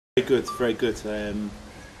Very good, very good.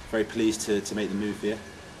 Very pleased to make the move here.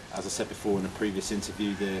 As I said before in a previous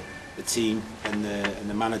interview, the team and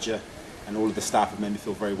the manager and all of the staff have made me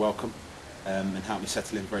feel very welcome and helped me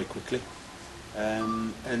settle in very quickly.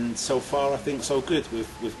 And so far, I think so good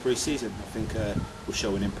with pre-season. I think we're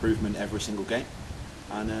showing improvement every single game,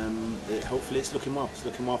 and hopefully it's looking well. It's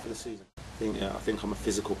looking well for the season. I think I'm a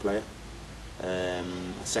physical player.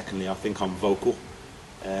 Secondly, I think I'm vocal.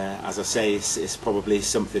 As I say, it's probably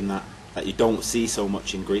something that you don't see so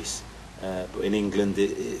much in Greece, but in England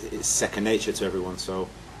it's second nature to everyone. So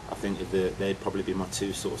I think they'd probably be my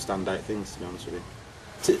two sort of standout things, to be honest with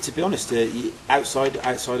you. To be honest, outside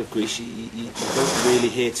of Greece, you don't really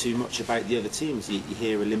hear too much about the other teams. You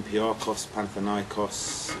hear Olympiakos,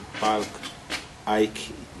 Panathinaikos, Balk,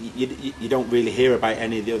 AEK. You don't really hear about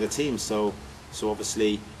any of the other teams. So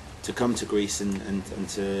obviously, to come to Greece and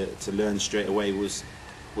to learn straight away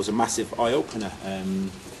was a massive eye opener.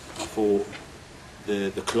 For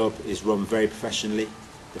the club is run very professionally.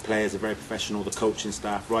 The players are very professional. The coaching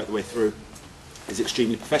staff, right the way through, is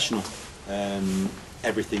extremely professional.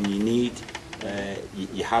 Everything you need,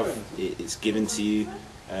 you have. It's given to you.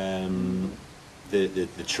 The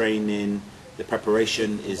training, the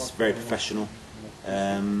preparation is very professional.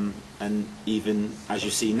 And even as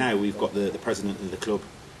you see now, we've got the president of the club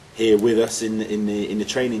here with us in the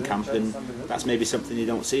training camp, and that's maybe something you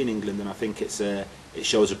don't see in England. And I think it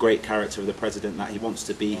shows a great character of the president, that he wants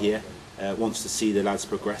to be here, wants to see the lads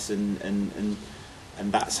progress, and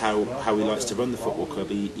that's how he likes to run the football club.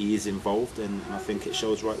 He is involved, and I think it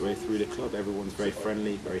shows right the way through the club. Everyone's very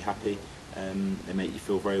friendly, very happy. They make you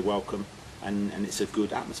feel very welcome, and it's a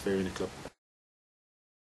good atmosphere in the club.